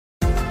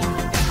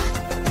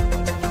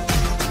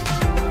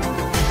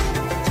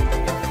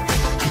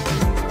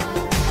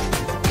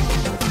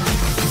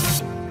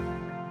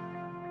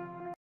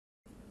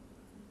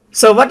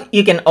So what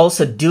you can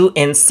also do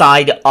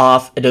inside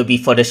of Adobe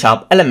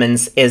Photoshop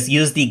Elements is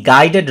use the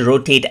guided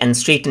rotate and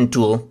straighten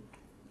tool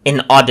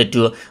in order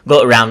to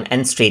go around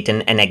and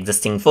straighten an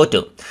existing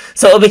photo.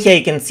 So over here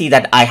you can see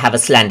that I have a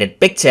slanted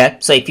picture.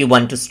 So if you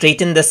want to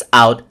straighten this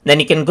out,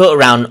 then you can go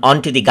around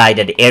onto the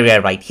guided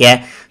area right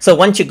here. So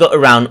once you go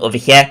around over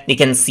here, you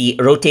can see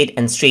rotate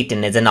and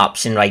straighten is an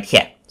option right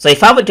here. So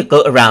if I were to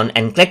go around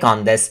and click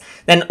on this,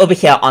 then over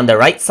here on the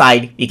right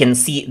side, you can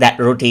see that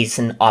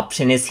rotation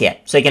option is here.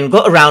 So you can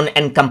go around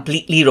and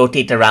completely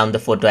rotate around the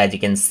photo, as you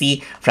can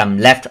see, from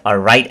left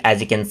or right,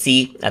 as you can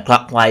see,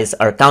 clockwise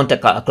or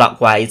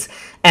counterclockwise.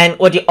 And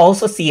what you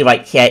also see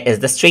right here is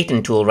the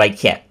straighten tool right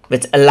here,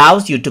 which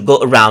allows you to go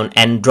around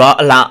and draw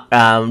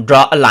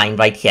a line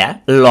right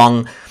here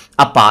along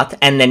a path,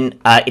 and then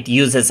it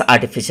uses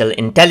artificial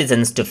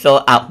intelligence to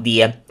fill out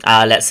the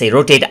let's say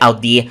rotate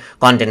out the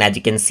content, as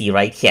you can see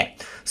right here.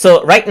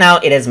 So right now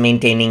it is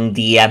maintaining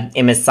the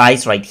image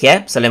size right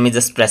here. So let me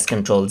just press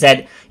Ctrl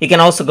Z. You can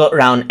also go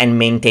around and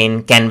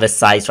maintain canvas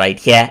size right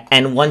here,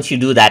 and once you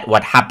do that,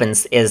 what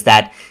happens is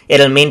that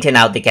it'll maintain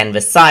out the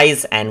canvas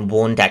size and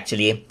won't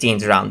actually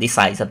change around the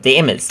size of the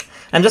image.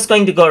 I'm just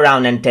going to go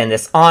around and turn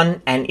this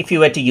on, and if you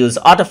were to use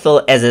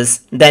autofill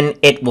edges, then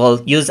it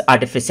will use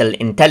artificial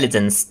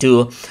intelligence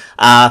to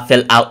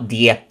fill out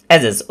the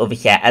edges over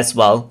here as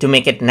well to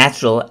make it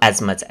natural as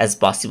much as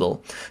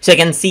possible. So you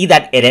can see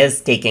that it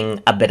is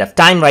taking a bit of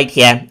time right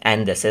here,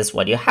 and this is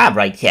what you have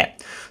right here.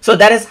 So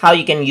that is how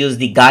you can use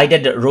the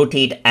guided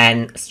rotate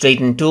and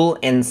straighten tool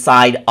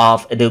inside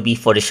of Adobe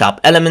Photoshop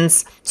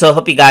Elements. So I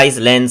hope you guys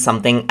learned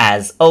something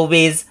as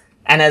always,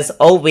 and as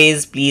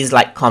always, please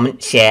like,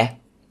 comment, share,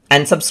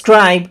 and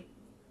subscribe